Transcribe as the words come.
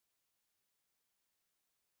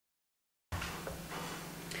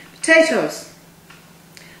Potatoes,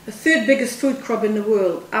 the third biggest food crop in the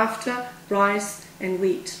world after rice and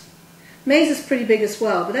wheat. Maize is pretty big as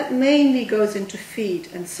well, but that mainly goes into feed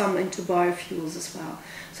and some into biofuels as well.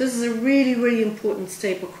 So this is a really, really important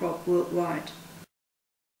staple crop worldwide.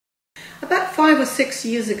 About 5 or 6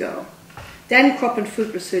 years ago, then Crop and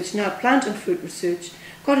Food Research, now Plant and Food Research,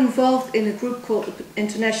 got involved in a group called the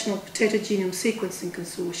International Potato Genome Sequencing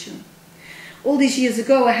Consortium. All these years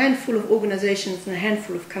ago, a handful of organizations in a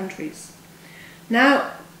handful of countries.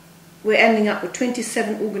 Now we're ending up with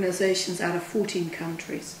 27 organizations out of 14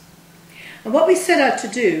 countries. And what we set out to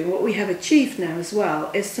do, what we have achieved now as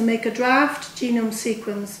well, is to make a draft genome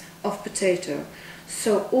sequence of potato.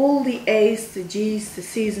 So all the A's, the G's, the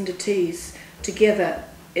C's and the T's together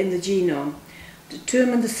in the genome.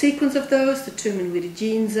 Determine the sequence of those, determine where the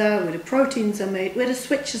genes are, where the proteins are made, where the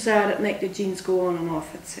switches are that make the genes go on and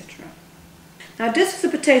off, etc. Now this is the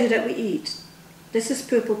potato that we eat. This is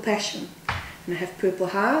Purple Passion. And I have Purple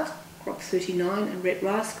Heart, Crop 39 and Red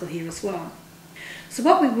Rascal here as well. So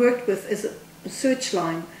what we worked with is a search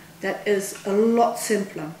line that is a lot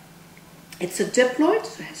simpler. It's a diploid,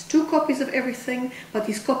 so it has 2 copies of everything, but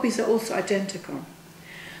these copies are also identical.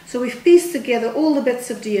 So we've pieced together all the bits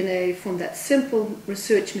of DNA from that simple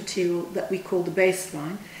research material that we call the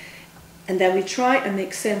baseline, and then we try and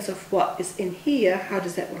make sense of what is in here, how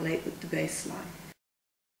does that relate with the baseline.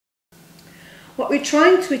 What we're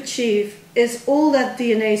trying to achieve is all that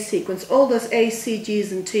DNA sequence, all those A, C,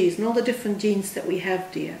 G's and T's, and all the different genes that we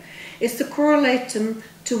have there, is to correlate them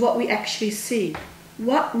to what we actually see.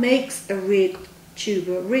 What makes a red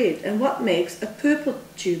tuber red, and what makes a purple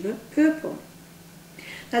tuber purple?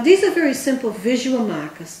 Now these are very simple visual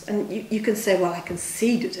markers, and you can say, well, I can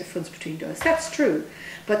see the difference between those. That's true,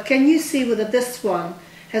 but can you see whether this one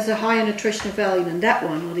has a higher nutritional value than that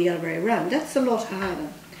one, or the other way around? That's a lot harder.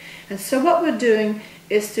 And so what we're doing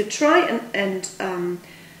is to try and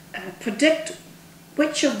predict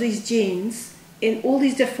which of these genes in all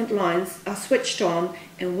these different lines are switched on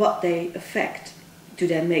and what they affect. Do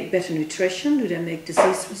they make better nutrition? Do they make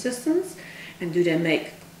disease resistance? And do they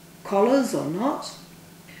make colors or not?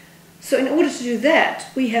 So in order to do that,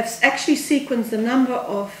 we have actually sequenced a number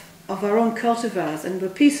of our own cultivars, and we're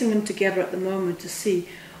piecing them together at the moment to see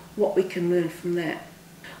what we can learn from that.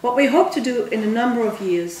 What we hope to do in a number of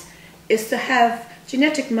years is to have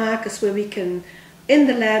genetic markers where we can, in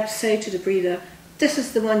the lab, say to the breeder, this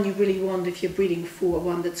is the one you really want if you're breeding for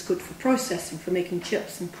one that's good for processing, for making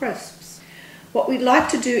chips and crisps. What we'd like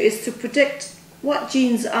to do is to predict what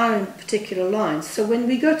genes are in particular lines. So when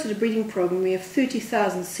we go to the breeding program, we have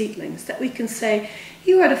 30,000 seedlings that we can say,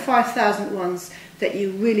 here are the 5,000 ones that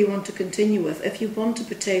you really want to continue with if you want a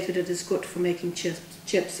potato that is good for making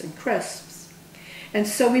chips and crisps. And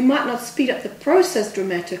so we might not speed up the process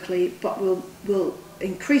dramatically, but we'll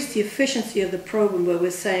increase the efficiency of the program, where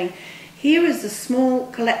we're saying, here is the small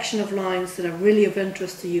collection of lines that are really of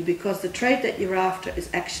interest to you because the trait that you're after is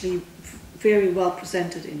actually very well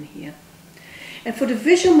presented in here. And for the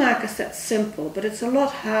visual markers, that's simple, but it's a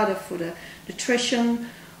lot harder for the nutrition,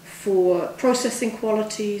 for processing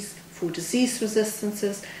qualities, for disease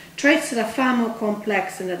resistances, traits that are far more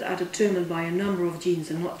complex and that are determined by a number of genes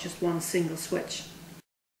and not just one single switch.